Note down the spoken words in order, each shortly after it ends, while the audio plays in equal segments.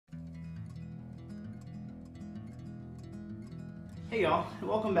Hey y'all,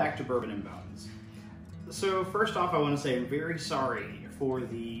 welcome back to Bourbon and Bones. So first off, I want to say I'm very sorry for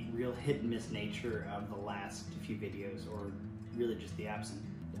the real hit and miss nature of the last few videos, or really just the absence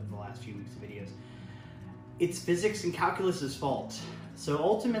of the last few weeks of videos. It's physics and calculus's fault. So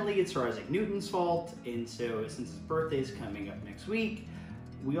ultimately it's Sir Isaac Newton's fault, and so since his birthday is coming up next week,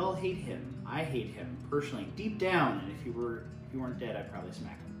 we all hate him. I hate him personally, deep down, and if you weren't dead, I'd probably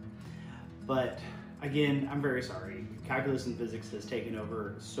smack him. But again, I'm very sorry. Calculus and physics has taken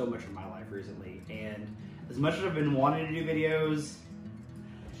over so much of my life recently, and as much as I've been wanting to do videos,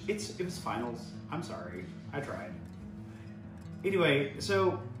 it was finals. I'm sorry. I tried. Anyway,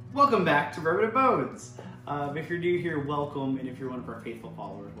 so welcome back to Bourbon and Bones. If you're new here, welcome, and if you're one of our faithful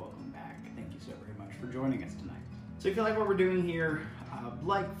followers, welcome back. Thank you so very much for joining us tonight. So if you like what we're doing here,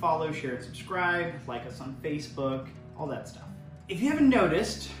 like, follow, share, and subscribe. Like us on Facebook, all that stuff. If you haven't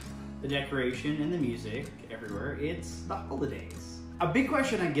noticed, the decoration and the music everywhere, it's the holidays. A big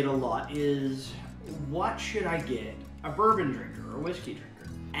question I get a lot is, what should I get a bourbon drinker or a whiskey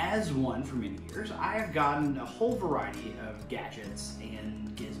drinker? As one for many years, I have gotten a whole variety of gadgets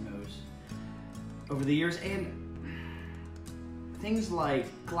and gizmos over the years, and things like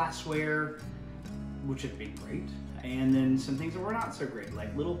glassware, which have been great, and then some things that were not so great,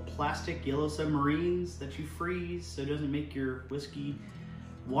 like little plastic yellow submarines that you freeze so it doesn't make your whiskey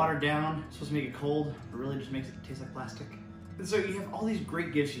watered down. It's supposed to make it cold, but really just makes it taste like plastic. And so you have all these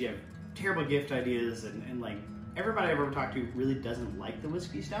great gifts, you have terrible gift ideas, and like everybody I've ever talked to really doesn't like the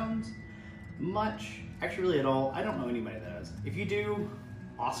whiskey stones much, actually really at all. I don't know anybody that does. If you do,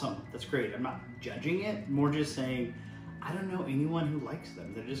 awesome, that's great. I'm not judging it, more just saying, I don't know anyone who likes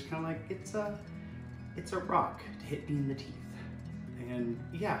them. They're just kind of like, it's a rock to hit me in the teeth. And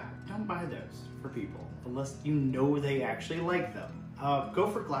yeah, don't buy those for people unless you know they actually like them. Go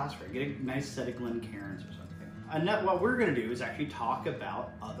for glassware, get a nice set of Glencairns or something. And what we're gonna do is actually talk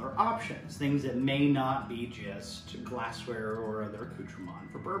about other options, things that may not be just glassware or other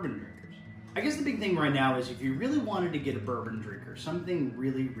accoutrement for bourbon drinkers. I guess the big thing right now is if you really wanted to get a bourbon drinker, something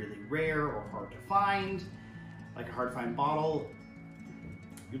really, really rare or hard to find, like a hard to find bottle,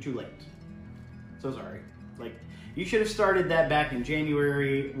 you're too late. So sorry. Like, you should have started that back in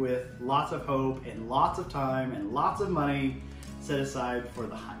January with lots of hope and lots of time and lots of money set aside for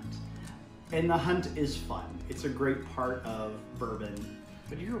the hunt. And the hunt is fun. It's a great part of bourbon,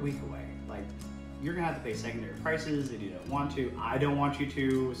 but you're a week away. Like, you're gonna have to pay secondary prices if you don't want to. I don't want you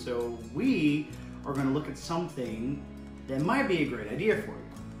to, so we are gonna look at something that might be a great idea for you.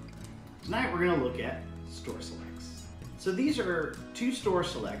 Tonight we're gonna look at store selects. So these are two store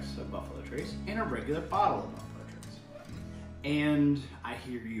selects of Buffalo Trace and a regular bottle of Buffalo Trace. And I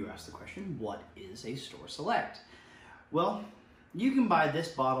hear you ask the question, what is a store select? Well, you can buy this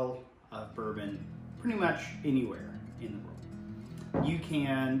bottle of bourbon pretty much anywhere in the world. You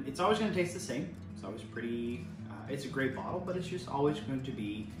can, it's always gonna taste the same. It's always pretty, it's a great bottle, but it's just always going to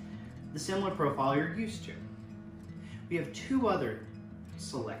be the similar profile you're used to. We have two other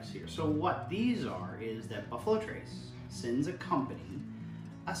selects here. So what these are is that Buffalo Trace sends a company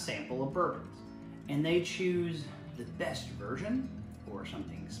a sample of bourbons, and they choose the best version, or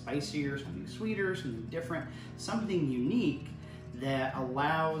something spicier, something sweeter, something different, something unique that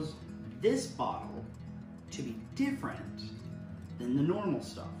allows this bottle to be different than the normal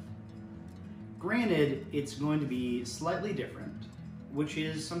stuff. Granted, it's going to be slightly different, which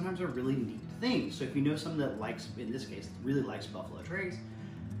is sometimes a really neat thing. So if you know someone that likes, in this case, really likes Buffalo Trace,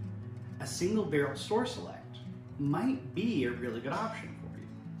 a single barrel store select might be a really good option for you,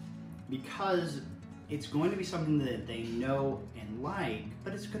 because it's going to be something that they know and like,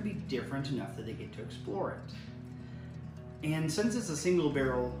 but it's going to be different enough that they get to explore it. And since it's a single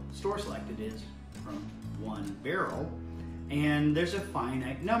barrel store select, it is from one barrel, and there's a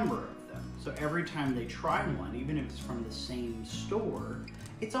finite number of them. So every time they try one, even if it's from the same store,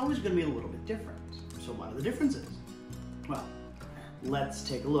 it's always going to be a little bit different. So what are the differences? Well, let's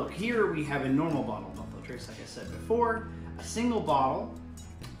take a look. Here we have a normal bottle of Buffalo Trace, like I said before, a single bottle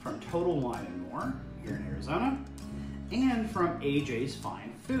from Total Wine & More here in Arizona, and from AJ's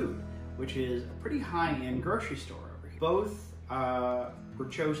Fine Food, which is a pretty high-end grocery store over here. Both were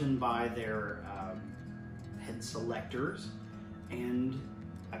chosen by their head selectors, and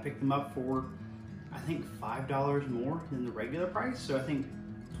I picked them up for, I think, $5 more than the regular price. So I think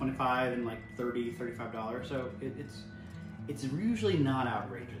 25 and like $30, $35. So it's usually not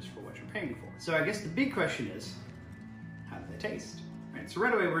outrageous for what you're paying for. So I guess the big question is, how do they taste? All right, so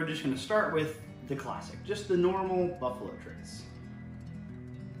right away we're just gonna start with the classic, just the normal Buffalo Trace.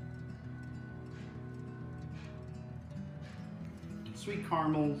 Sweet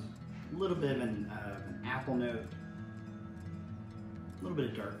caramels, a little bit of an apple note, A little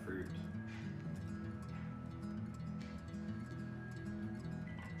bit of dark fruit.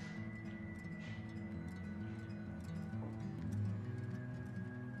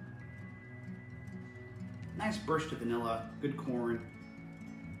 Nice burst of vanilla, good corn,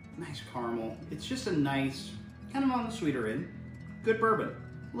 nice caramel. It's just a nice, kind of on the sweeter end, good bourbon.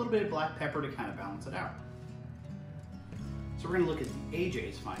 A little bit of black pepper to kind of balance it out. So we're going to look at the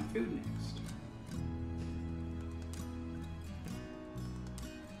AJ's Fine Food next.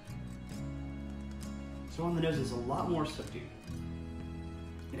 So on the nose, it's a lot more subdued.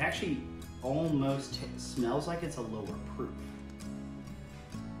 It actually almost smells like it's a lower proof.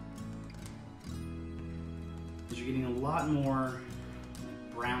 Because you're getting a lot more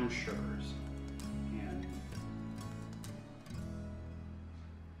brown sugars. And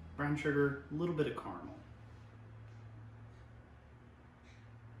brown sugar, a little bit of caramel.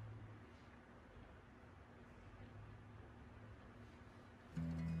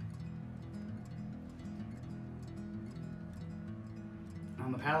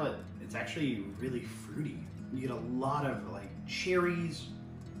 On the palate, it's actually really fruity. You get a lot of like cherries,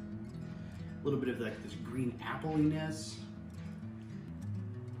 a little bit of like this green appliness,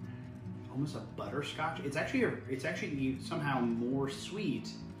 almost a butterscotch. It's actually somehow more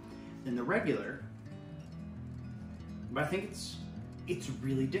sweet than the regular, but I think it's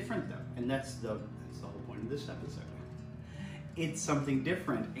really different though, and that's the whole point of this episode. It's something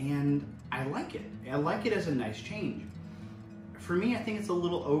different, and I like it. I like it as a nice change. For me, I think it's a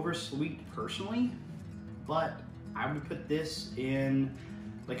little oversweet personally, but I would put this in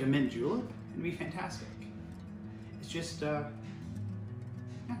like a mint julep. It'd be fantastic. It's just, yeah,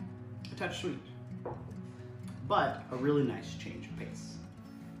 a touch sweet, but a really nice change of pace.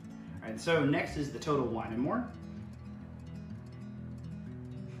 All right, so next is the Total Wine & More.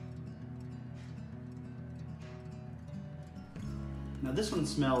 Now this one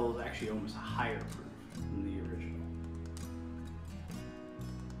smells actually almost a higher proof than the original.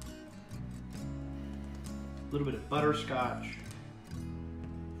 A little bit of butterscotch,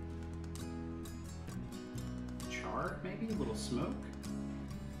 char, maybe a little smoke.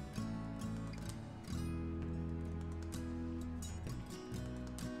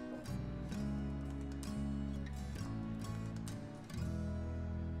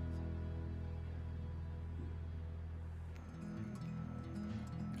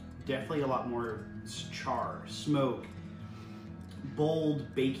 Definitely a lot more char, smoke,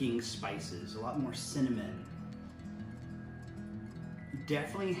 bold baking spices, a lot more cinnamon.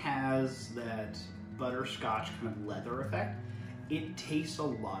 Definitely has that butterscotch kind of leather effect. It tastes a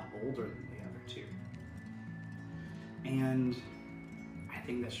lot older than the other two. And I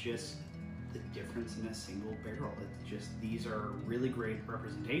think that's just the difference in a single barrel. It's just, these are really great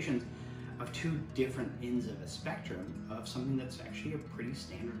representations of two different ends of a spectrum of something that's actually a pretty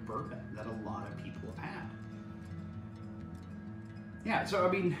standard bourbon that a lot of people have had. Yeah, so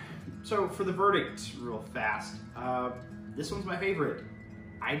I mean, so for the verdict real fast, this one's my favorite.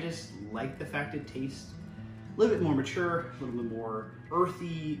 I just like the fact it tastes a little bit more mature, a little bit more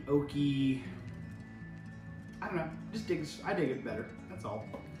earthy, oaky. I don't know, I dig it better, that's all.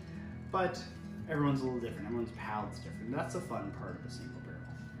 But everyone's a little different, everyone's palate's different. That's the fun part of the single barrel.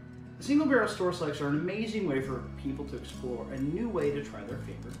 The single barrel store selects are an amazing way for people to explore a new way to try their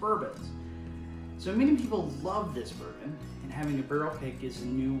favorite bourbons. So many people love this bourbon, and having a barrel pick is a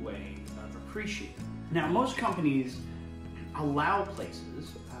new way of appreciating it. Now, most companies allow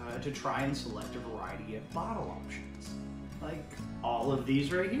places to try and select a variety of bottle options, like all of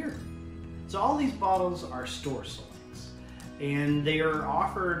these right here. So all these bottles are store selects, and they are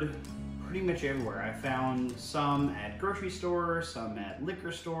offered pretty much everywhere. I found some at grocery stores, some at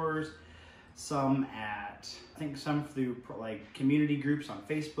liquor stores, some at, I think some through like community groups on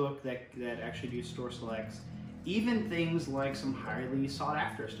Facebook that actually do store selects. Even things like some highly sought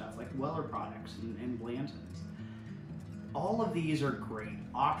after stuff like Weller products and Blanton's. All of these are great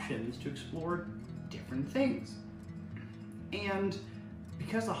options to explore different things. And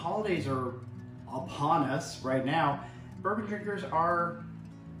because the holidays are upon us right now, bourbon drinkers are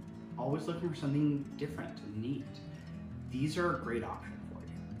always looking for something different and neat. These are a great option for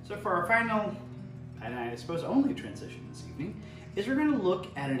you. So for our final, and I suppose only transition this evening, is we're going to look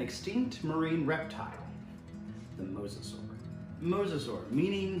at an extinct marine reptile, the Mosasaur. Mosasaur,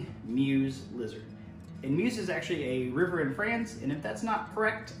 meaning Meuse lizard. And Meuse is actually a river in France, and if that's not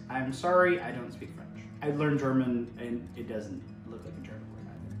correct, I'm sorry, I don't speak French. I learned German, and it doesn't look like a German word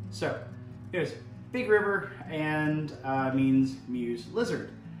either. So, here's big river, and means Meuse lizard.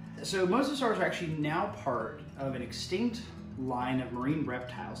 So Mosasaurs are actually now part of an extinct line of marine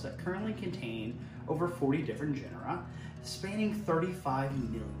reptiles that currently contain over 40 different genera, spanning 35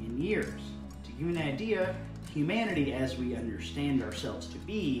 million years. To give you an idea, humanity as we understand ourselves to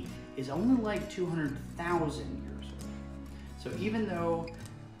be is only like 200,000 years old. So even though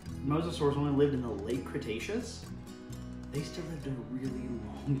mosasaurs only lived in the late Cretaceous, they still lived a really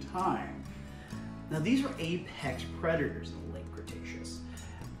long time. Now these are apex predators in the late Cretaceous,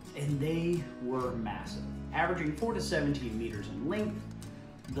 and they were massive, averaging 4 to 17 meters in length.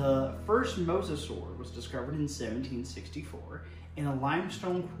 The first mosasaur was discovered in 1764 in a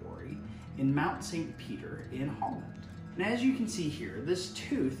limestone quarry in Mount St. Peter in Holland. And as you can see here, this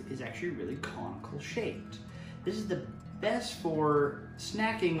tooth is actually really conical shaped. This is the best for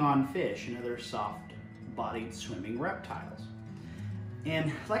snacking on fish and other soft-bodied swimming reptiles.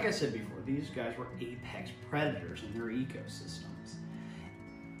 And like I said before, these guys were apex predators in their ecosystems.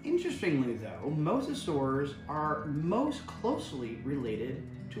 Interestingly though, mosasaurs are most closely related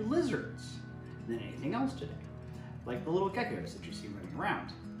to lizards than anything else today, like the little geckos that you see running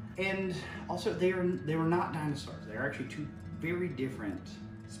around. And also they were not dinosaurs. They're actually two very different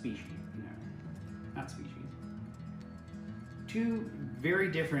species, not species. Two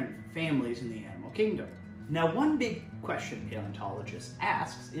very different families in the animal kingdom. Now one big question paleontologists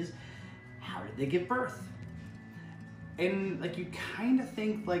asks is, how did they give birth? And like you kind of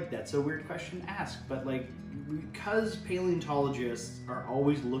think like that's a weird question to ask, but like because paleontologists are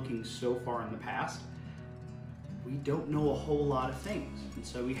always looking so far in the past, we don't know a whole lot of things. And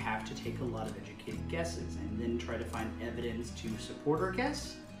so we have to take a lot of educated guesses and then try to find evidence to support our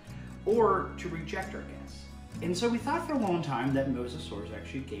guess or to reject our guess. And so we thought for a long time that mosasaurs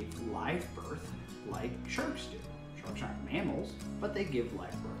actually gave live birth like sharks do. Sharks aren't mammals, but they give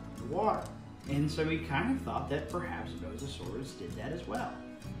live birth underwater. And so we kind of thought that perhaps mosasaurs did that as well,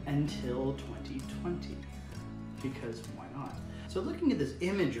 until 2020, because why not? So looking at this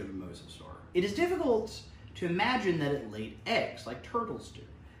image of a mosasaur, it is difficult to imagine that it laid eggs like turtles do,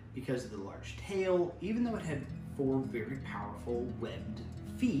 because of the large tail, even though it had 4 very powerful webbed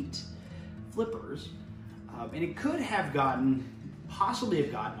feet, flippers, and it could have possibly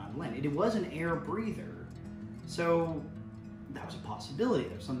have gotten on land. It was an air breather, so that was a possibility.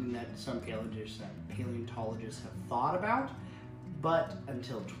 That was something that some paleontologists have thought about, but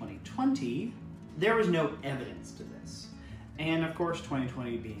until 2020, there was no evidence to this. And of course,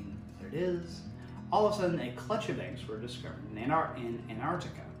 2020 being what it is, all of a sudden a clutch of eggs were discovered in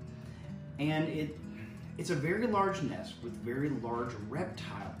Antarctica. And it's a very large nest with very large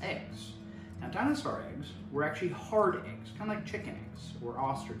reptile eggs. Now dinosaur eggs were actually hard eggs, kind of like chicken eggs or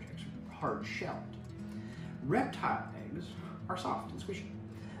ostrich eggs, hard shelled. Reptile eggs are soft and squishy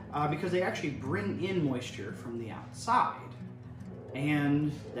because they actually bring in moisture from the outside.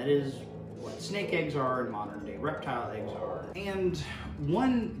 And that is what snake eggs are and modern day reptile eggs are. And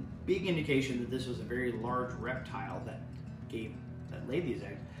one big indication that this was a very large reptile that laid these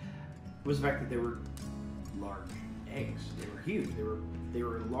eggs was the fact that they were large eggs. They were huge. They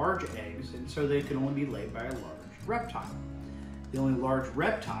were large eggs, and so they could only be laid by a large reptile. The only large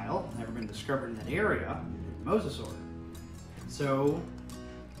reptile ever been discovered in that area is Mosasaur. So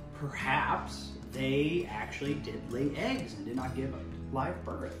perhaps they actually did lay eggs and did not give a live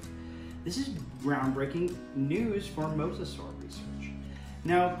birth. This is groundbreaking news for Mosasaur research.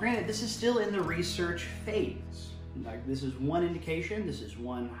 Now, granted, this is still in the research phase. Like, this is one indication, this is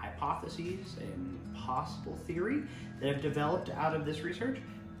one hypothesis and possible theory that have developed out of this research.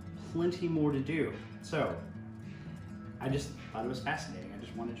 Plenty more to do. So, I just thought it was fascinating. I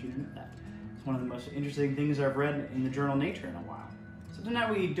just wanted you to know that. It's one of the most interesting things I've read in the journal Nature in a while. So tonight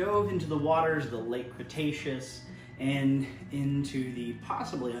we dove into the waters of the late Cretaceous and into the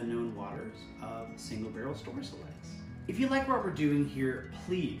possibly unknown waters of single-barrel storacil eggs. If you like what we're doing here,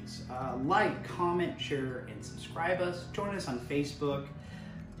 please like, comment, share, and subscribe us. Join us on Facebook.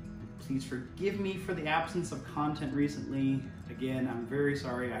 Please forgive me for the absence of content recently. Again, I'm very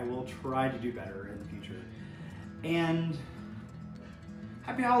sorry. I will try to do better in the future. And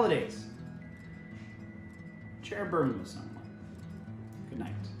happy holidays. Share a bourbon with someone. Good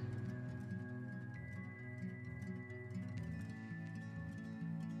night.